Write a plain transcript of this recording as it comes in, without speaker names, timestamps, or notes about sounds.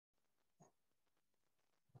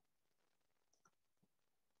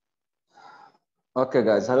Okay,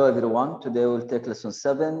 guys. Hello, everyone. Today we'll take lesson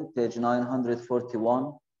 7, page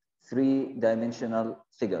 941, three-dimensional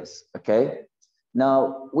figures. Okay.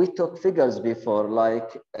 Now, we took figures before, like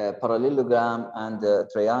parallelogram and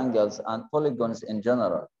triangles and polygons in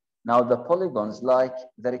general. Now, the polygons, like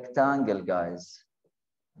the rectangle, guys,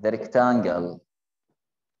 the rectangle,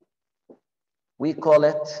 we call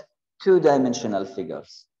it two-dimensional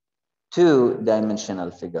figures.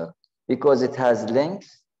 Two-dimensional figure, because it has length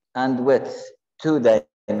and width, two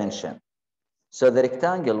dimension. So the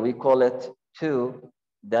rectangle, we call it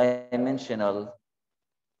two-dimensional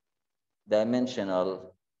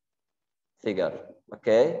figure.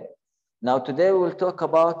 Okay. Now today we will talk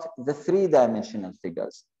about the three-dimensional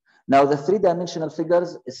figures. Now the three-dimensional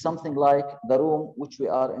figures is something like the room which we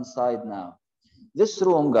are inside now. This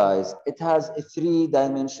room, guys, it has three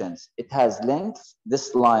dimensions. It has length.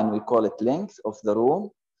 This line, we call it length of the room.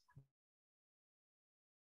 And it has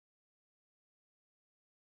width. This line, we call it width of the room. And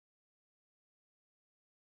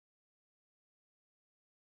it has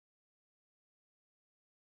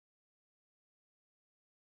height. This line, we call it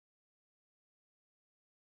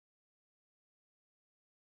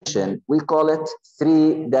height of the room. We call it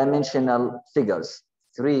three-dimensional figures.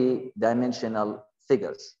 Three-dimensional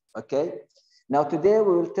figures. Okay. Now today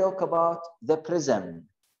we will talk about the prism.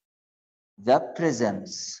 The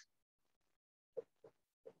prisms.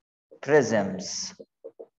 Prisms.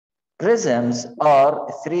 Prisms are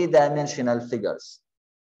three-dimensional figures.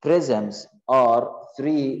 Prisms are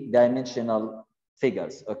three-dimensional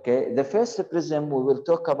figures. Okay. The first prism we will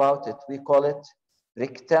talk about it. We call it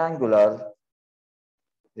rectangular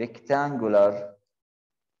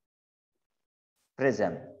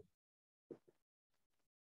prism.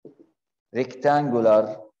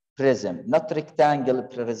 Rectangular prism, not rectangle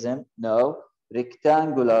prism, no,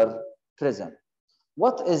 rectangular prism.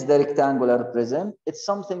 What is the rectangular prism? It's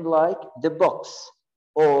something like the box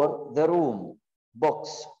or the room,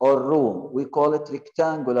 box or room. We call it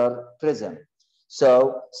rectangular prism.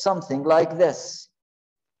 So something like this.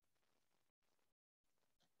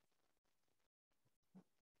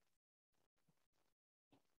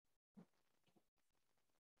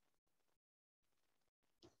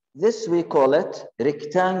 This we call it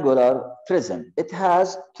rectangular prism. It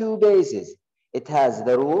has two bases. It has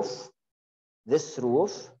the roof, this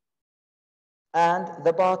roof, and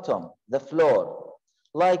the bottom, the floor.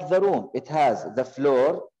 Like the room, it has the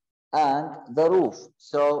floor and the roof.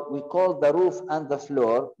 So we call the roof and the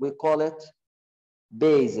floor, we call it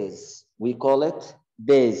bases. We call it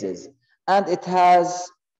bases. And it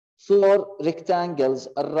has four rectangles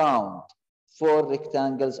around. Four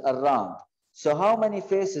rectangles around. So how many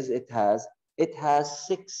faces it has? It has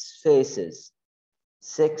six faces.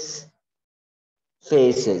 Six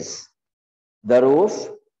faces. The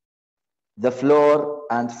roof, the floor,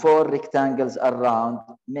 and four rectangles around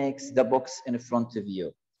makes the box in front of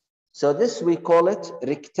you. So this we call it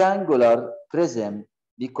rectangular prism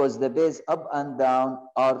because the base up and down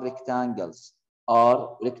are rectangles.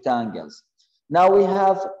 Now we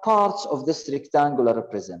have parts of this rectangular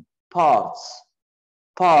prism. Parts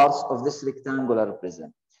of this rectangular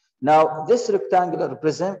prism. Now this rectangular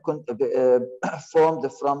prism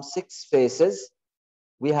formed from six faces.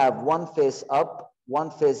 We have one face up,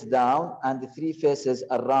 one face down, and three faces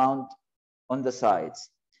around on the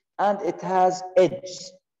sides. And it has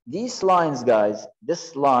edges. These lines, guys,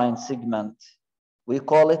 this line segment, we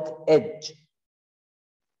call it edge.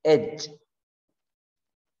 Edge.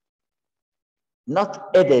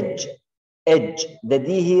 Not edge. Edge. The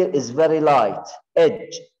D here is very light.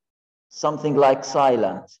 Edge. Something like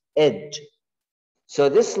silent. Edge. So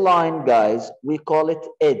this line, guys, we call it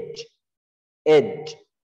edge. Edge.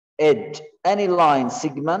 Edge. Any line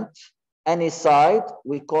segment, any side,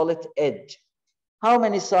 we call it edge. How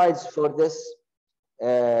many sides for this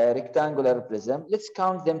rectangular prism? Let's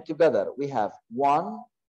count them together. We have 1,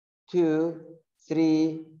 2,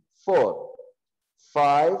 3, 4,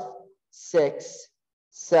 5, 6,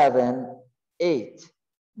 7, 8,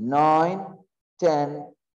 9,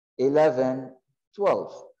 10, 11,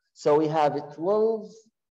 12. So we have 12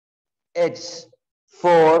 edges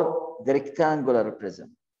for the rectangular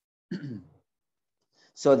prism.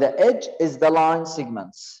 So the edge is the line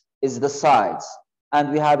segments, is the sides,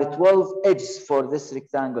 and we have 12 edges for this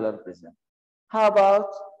rectangular prism. How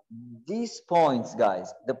about these points,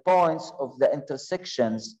 guys? The points of the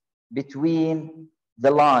intersections between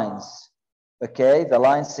the lines, okay? The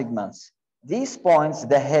line segments. These points,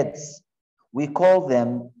 the heads, we call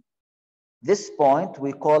them, this point,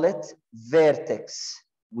 we call it vertex.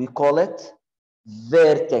 We call it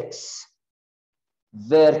vertex.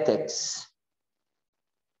 Vertex.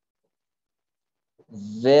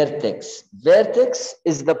 Vertex. Vertex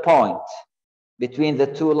is the point between the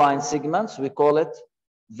two line segments. We call it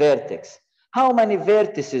vertex. How many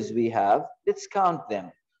vertices we have? Let's count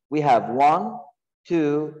them. We have 1,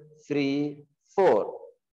 2, 3, 4,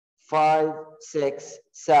 5, 6,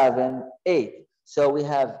 7, 8. So we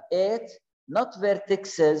have 8, not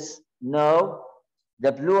vertices. No,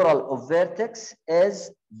 the plural of vertex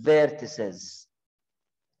is vertices.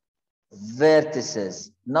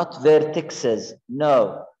 Vertices, not vertexes.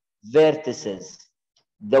 No, vertices.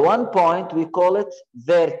 The one point, we call it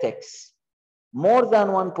vertex. More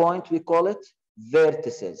than one point, we call it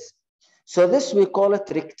vertices. So this, we call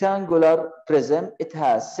it rectangular prism. It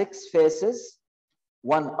has 6 faces,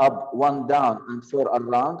 1 up, 1 down, and 4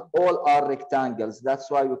 around. All are rectangles.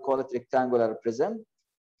 That's why we call it rectangular prism.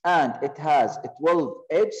 And it has 12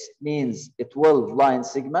 edges, means 12 line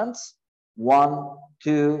segments. 1,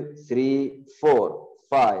 2, 3, 4,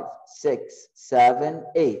 5, 6, 7,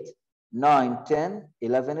 8, 9, 10,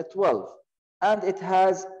 11, 12. And it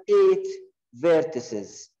has 8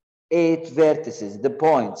 vertices. 8 vertices, the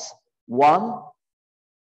points. 1,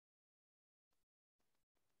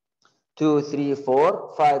 2, 3,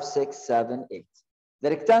 4, 5, 6, 7, 8. The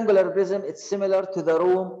rectangular prism, it's similar to the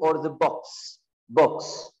room or the box.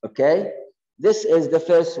 Okay? This is the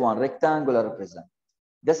first one, rectangular prism.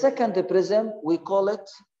 The second prism, we call it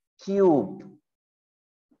cube.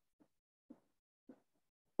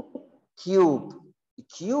 Cube.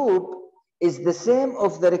 Cube is the same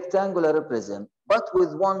of the rectangular prism, but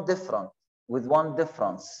with one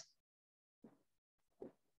difference.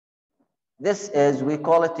 This is, we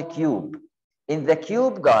call it a cube. In the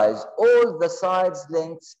cube, guys, all the sides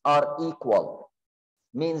lengths are equal.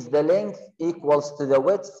 Means the length equals to the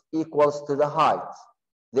width equals to the height.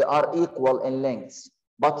 They are equal in lengths.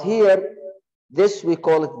 But here, this we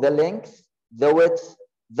call it the length, the width,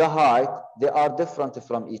 the height. They are different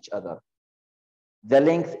from each other. The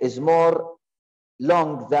length is more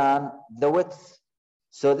long than the width.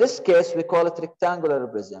 So this case, we call it rectangular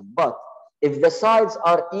prism. But if the sides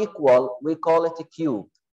are equal, we call it a cube.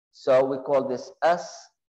 So we call this S,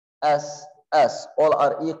 S, S. All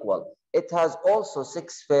are equal. It has also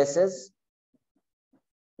 6 faces,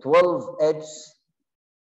 12 edges,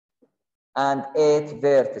 and 8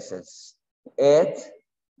 vertices. 8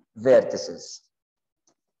 vertices.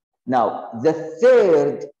 Now, the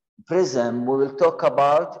third prism we will talk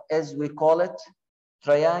about is, we call it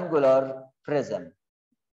triangular prism.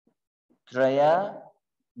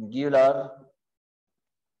 Triangular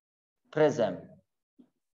prism.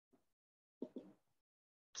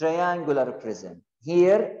 Triangular prism.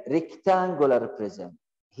 Here, rectangular prism.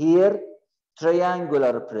 Here,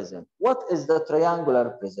 triangular prism. What is the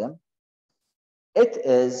triangular prism? It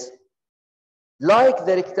is like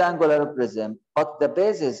the rectangular prism, but the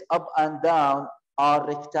bases up and down are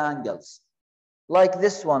rectangles. Like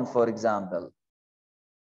this one, for example.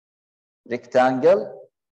 Rectangle,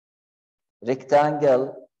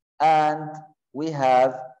 rectangle, and we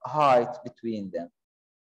have height between them.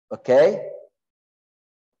 Okay?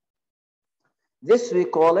 This we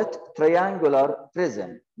call it triangular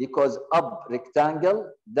prism because up rectangle,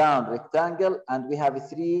 down rectangle, and we have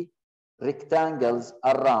 3 rectangles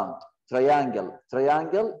around. Triangle,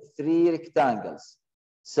 triangle, 3 rectangles.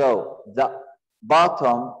 So the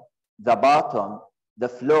bottom, the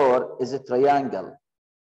floor is a triangle.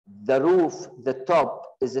 The roof, the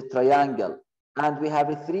top is a triangle. And we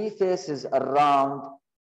have 3 faces around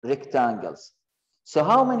rectangles. So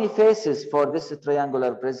how many faces for this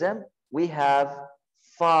triangular prism? We have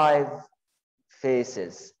 5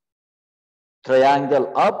 faces.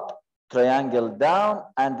 Triangle up, triangle down,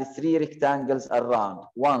 and the 3 rectangles around.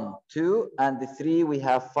 1, 2, and the 3, we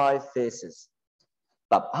have 5 faces.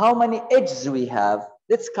 But how many edges we have?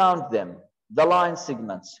 Let's count them. The line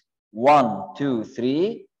segments. 1, 2,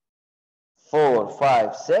 3, 4,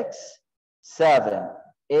 5, 6, 7,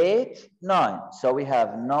 8, 9. So we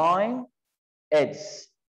have 9 edges.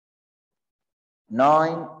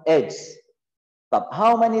 9 edges. But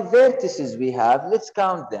how many vertices we have? Let's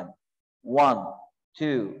count them. 1,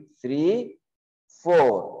 2, 3,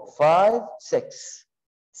 4, 5, 6.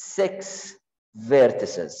 6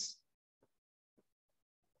 vertices.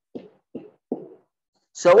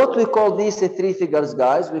 So what we call these 3 figures,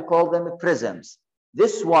 guys, we call them prisms.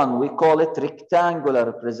 This one, we call it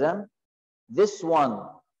rectangular prism. This one,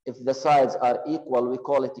 if the sides are equal, we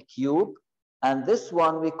call it a cube. And this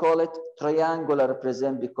one, we call it triangular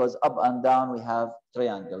prism because up and down we have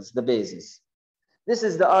triangles, the bases. This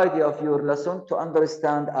is the idea of your lesson, to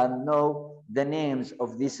understand and know the names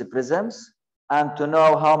of these prisms and to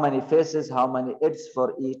know how many faces, how many edges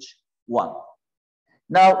for each one.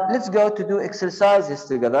 Now let's go to do exercises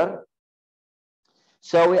together.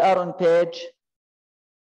 So we are on page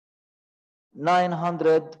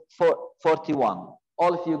 941.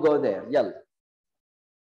 All of you go there. Yalla.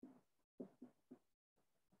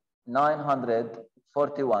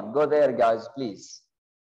 941. Go there, guys, please.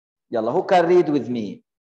 Yalla. Who can read with me?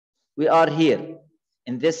 We are here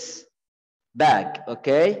in this bag,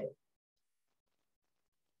 okay?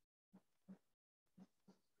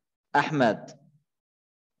 Ahmed.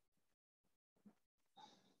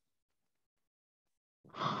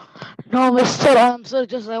 No, mister, I'm sorry,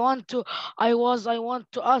 just I want to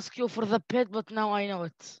ask you for the pet, but now I know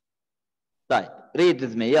it. Right. Read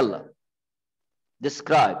with me. Yalla.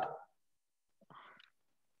 Describe.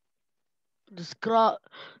 Describe.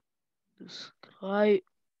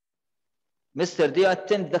 Mister, do you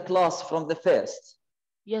attend the class from the first?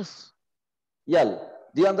 Yes. Yalla.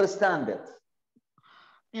 Do you understand it?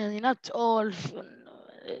 يعني not all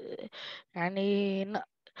يعني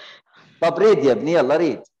طب read يا ابني. يلا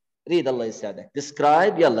read. Read الله يسعدك.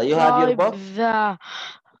 Describe. يلا. You have your book? the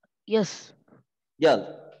yes.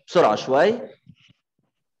 يلا. بسرعة شوي.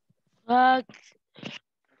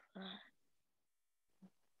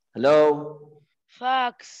 Hello.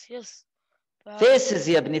 Facts. Yes. Faces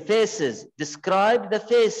يا ابني. Faces. Describe the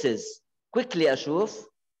faces. Quickly أشوف.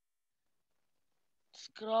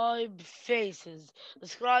 Describe faces.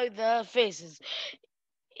 Describe the faces.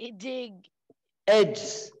 Dig.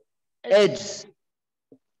 Edges. Edges.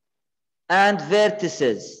 And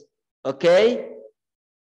vertices. Okay?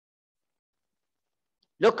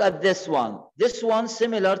 Look at this one. This one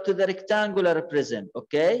similar to the rectangular prism.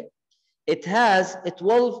 Okay? It has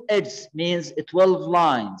 12 edges, means 12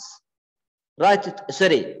 lines. Right?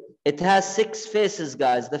 Sorry. It has 6 faces,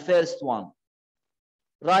 guys. The first one.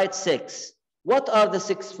 Write 6. What are the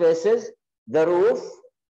 6 faces? The roof,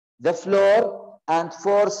 the floor, and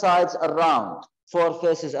 4 sides around. 4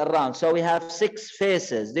 faces around. So we have 6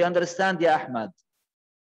 faces. Do you understand, ya Ahmad?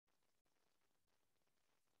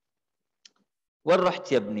 وين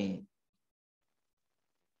رحت يا ابني؟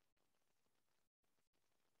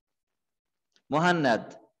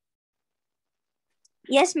 مهند.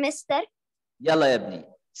 Yes, mister. يلا يا ابني.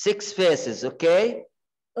 6 faces, okay?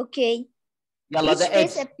 Okay. يلا, Each the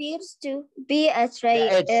face edge. appears to be a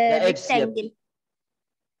rectangle.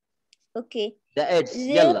 Okay. The edge.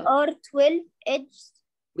 There يلا. are 12 edges.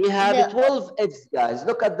 We have 12 edges, guys.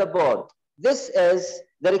 Look at the board. This is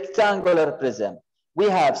the rectangular prism. We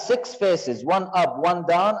have 6 faces, 1 up, 1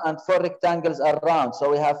 down, and 4 rectangles around.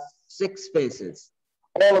 So we have 6 faces.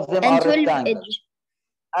 All of them are rectangles.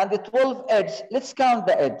 And the 12 edges, let's count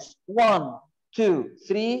the edges. 1, 2,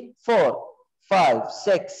 3, 4, 5,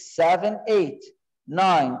 6, 7, 8,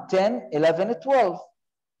 9, 10, 11, 12.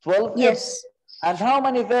 12 Yes. edges. And how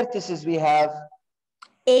many vertices we have?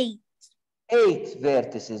 8. 8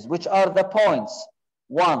 vertices, which are the points.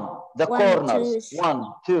 1, the corners.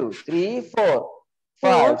 1, 2, 3, 4,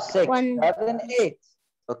 5, 6, 7, 8.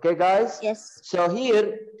 Okay, guys? Yes. So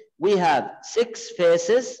here we have 6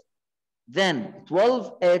 faces, then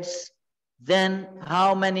 12 edges, then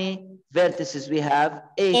how many vertices we have?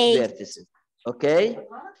 8 vertices. Okay?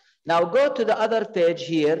 Now go to the other page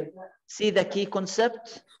here. See the key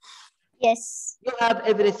concept? Yes. You have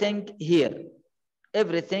everything here.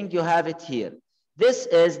 Everything, you have it here. This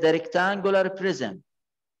is the rectangular prism.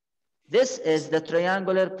 This is the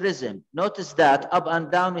triangular prism. Notice that up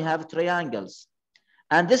and down we have triangles.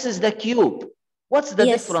 And this is the cube. What's the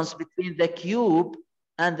difference between the cube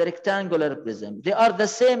and the rectangular prism? They are the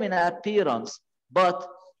same in appearance, but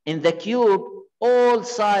in the cube, all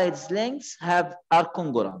sides lengths are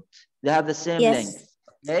congruent. They have the same length.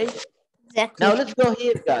 Okay? Exactly. Now let's go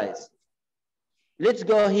here, guys. Let's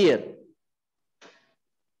go here.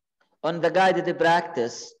 On the guided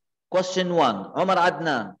practice, question 1. Omar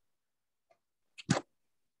Adnan.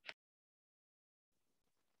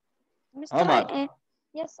 Omar.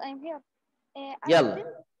 Yes, I'm here.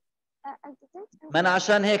 يلا. ما أنا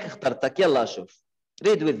عشان هيك اخترتك. يلا شوف.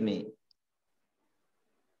 Read with me.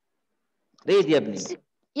 Read يا ابني.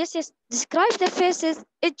 Yes. Describe the faces,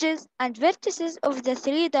 edges, and vertices of the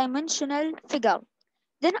 3-dimensional figure.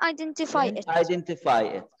 Then identify it. Identify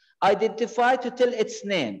it. Identify to tell its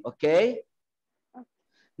name, okay?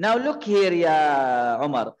 Now look here, ya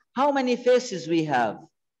Omar. How many faces we have?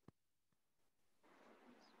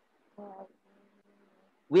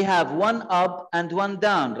 We have 1 up and 1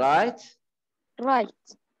 down, right? Right.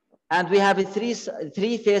 And we have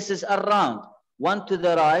 3 faces around. 1 to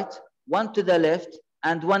the right, 1 to the left,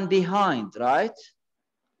 and 1 behind, right?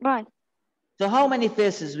 Right. So how many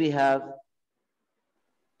faces we have?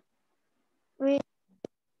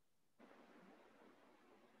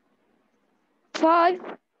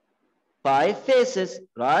 5 faces,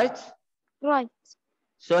 right? Right.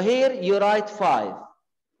 So here you write 5.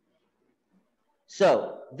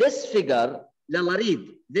 So this figure, يلا read.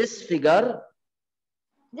 This figure,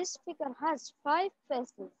 This figure has 5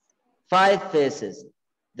 faces. 5 faces.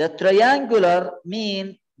 The triangular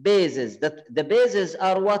mean bases. The bases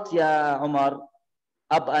are what, ya Umar?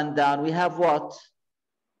 Up and down. We have what?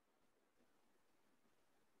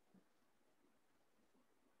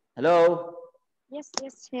 Hello? Yes,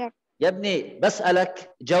 here. يا ابني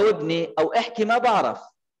بسألك جاوبني أو احكي ما بعرف.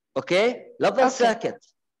 اوكي؟ لا تظل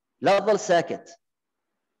ساكت. لا تظل ساكت.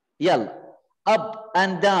 يلا. Up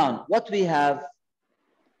and down. What we have?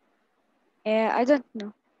 I don't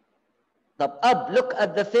know. طب up. Look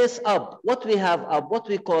at the face up. What we have up? What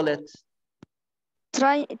we call it?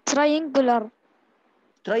 Triangular.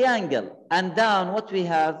 Triangle. And down. What we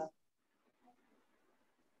have?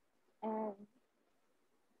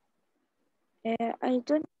 I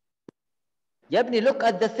don't. يا ابني, look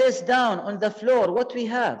at the face down on the floor. What we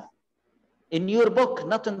have? In your book,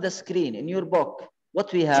 not on the screen. In your book.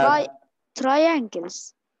 What we have?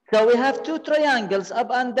 Triangles. So we have 2 triangles up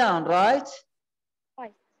and down, right?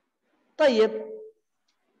 Right. طيب.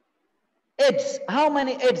 Edges. How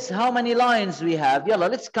many edges? How many lines we have? يلا,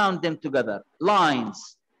 let's count them together.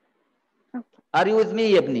 Lines. Okay. Are you with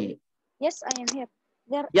me, Yabni? Yes, I am here.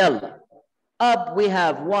 There. يلا. Up we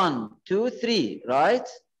have 1, 2, 3, right?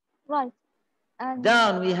 Right. And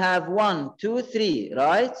down we have 1, 2, 3,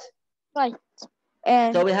 right? Right.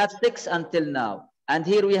 And So we have 6 until now. And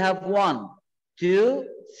here we have 1, 2,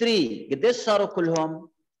 3. قديش صاروا كلهم?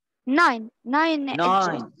 9.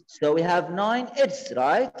 9. So we have 9 edges,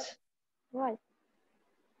 right? Right.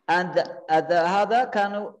 And هذا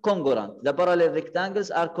كانوا congruent. The parallel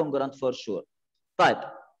rectangles are congruent for sure. طيب.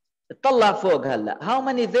 اطلع فوق هلا. How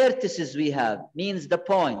many vertices we have? Means the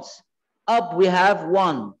points. Up we have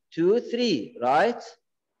 1, 2, 3, right?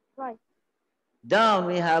 Right. Down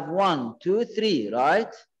we have 1, 2, 3,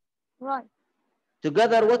 right? Right.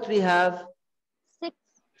 Together what we have? 6.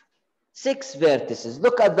 6 vertices.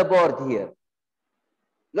 Look at the board here.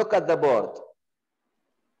 Look at the board.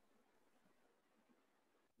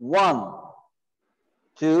 1,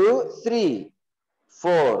 2, 3,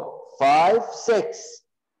 4, 5, 6,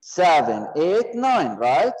 7, 8, 9,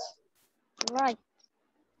 right? Right.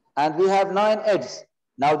 And we have 9 edges.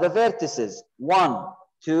 Now the vertices. 1,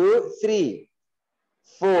 2, 3,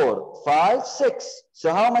 4, 5, 6.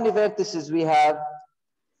 So how many vertices we have?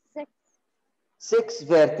 6. 6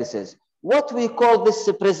 vertices. What we call this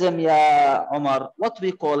prism, ya Omar? What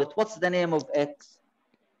we call it? What's the name of X?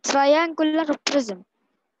 Triangular prism.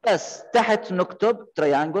 بس تحت نكتب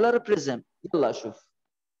triangular prism. يلا شوف.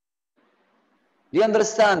 Do you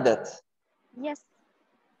understand that? Yes.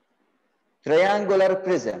 Triangular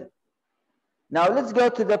prism. Now let's go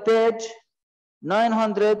to the page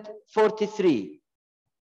 943.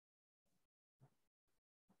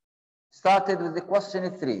 Started with the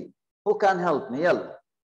question 3. Who can help me? يلا.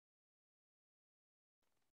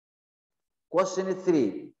 Question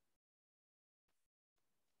 3.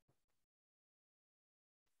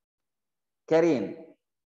 Kareem.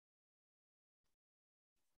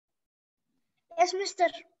 Yes, mister.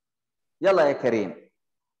 يلا يا كريم.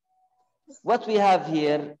 What we have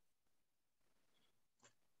here?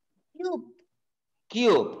 Cube.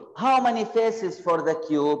 Cube. How many faces for the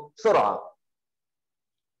cube? بسرعة.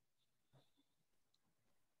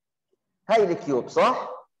 هاي الكيوب صح؟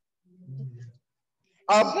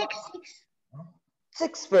 Up.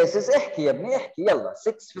 6 faces. احكي يا ابني احكي يلا.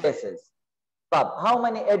 6 faces. طب how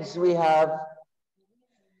many edges we have?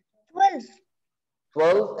 12.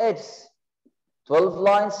 12 edges. 12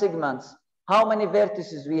 line segments. How many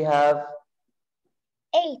vertices we have?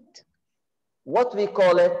 8. What we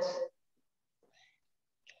call it?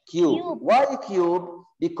 Cube. Why cube?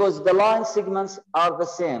 Because the line segments are the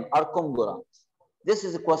same, are congruent. This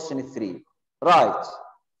is question 3. Right.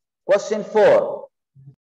 Question 4.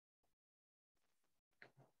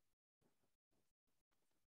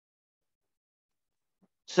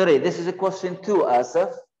 Sorry, this is a question 2,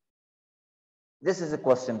 Asaf. This is a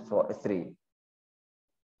question 3.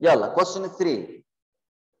 Yalla, question 3.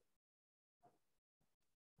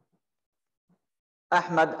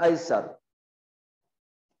 Ahmad Aysar.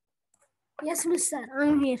 Yes, mister.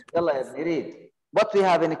 I'm here. Yalla, ya ibni, read. What we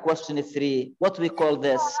have in question 3? What we call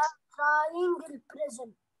this? Triangle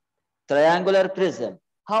prism. Triangular prism.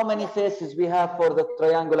 How many faces we have for the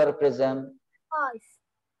triangular prism? 5.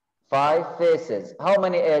 5 faces. How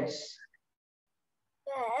many edges?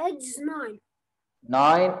 Edges 9.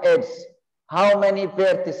 9 edges. How many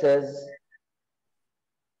vertices?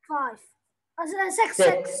 5. 6.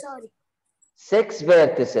 Six. Sorry. 6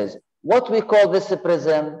 vertices. What we call this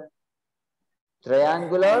prism?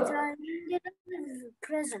 Triangular Triangular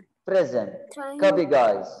prism. prism. Triangular. Copy,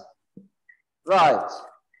 guys. Right.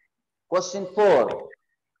 Question 4.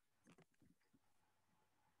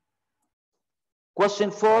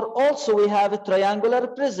 Question 4, also we have a triangular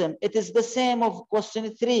prism. It is the same of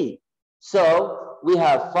question 3. So we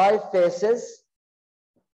have 5 faces,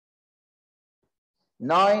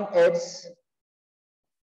 9 edges,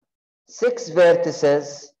 6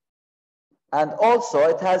 vertices, and also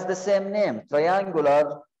it has the same name,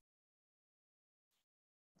 triangular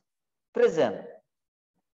prism.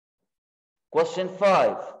 Question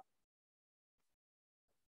 5.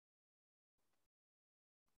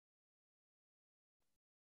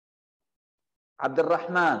 Abdul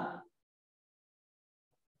Rahman.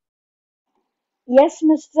 Yes,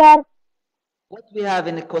 Mr. What we have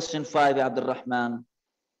in question 5, Abdul Rahman?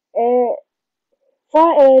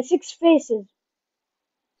 6 faces.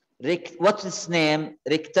 What's its name?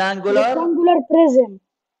 Rectangular? Rectangular prism.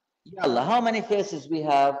 Yalla, how many faces we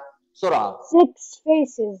have? Surah. 6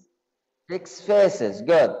 faces. 6 faces,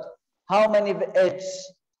 good. How many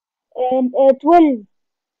edges? And 12.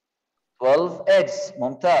 12 edges,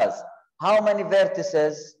 mumtaz. How many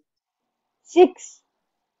vertices? 6.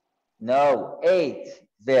 No, 8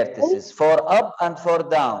 vertices. 4 up and 4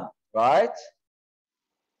 down, right?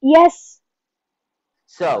 Yes.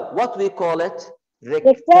 So, what we call it?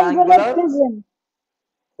 Rectangular prism.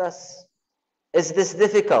 Yes. Is this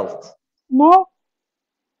difficult? No.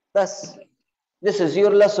 Yes. This is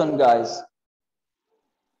your lesson, guys.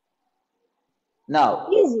 Now,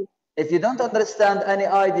 Easy. if you don't understand any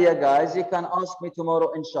idea, guys, you can ask me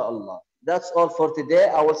tomorrow, inshallah. That's all for today.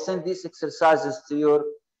 I will send these exercises to your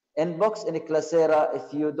inbox in Classera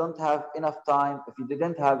if you don't have enough time, if you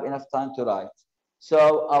didn't have enough time to write.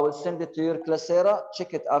 So I will send it to your Classera.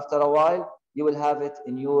 Check it after a while. You will have it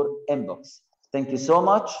in your inbox. Thank you so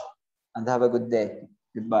much and have a good day.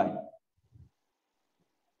 Goodbye.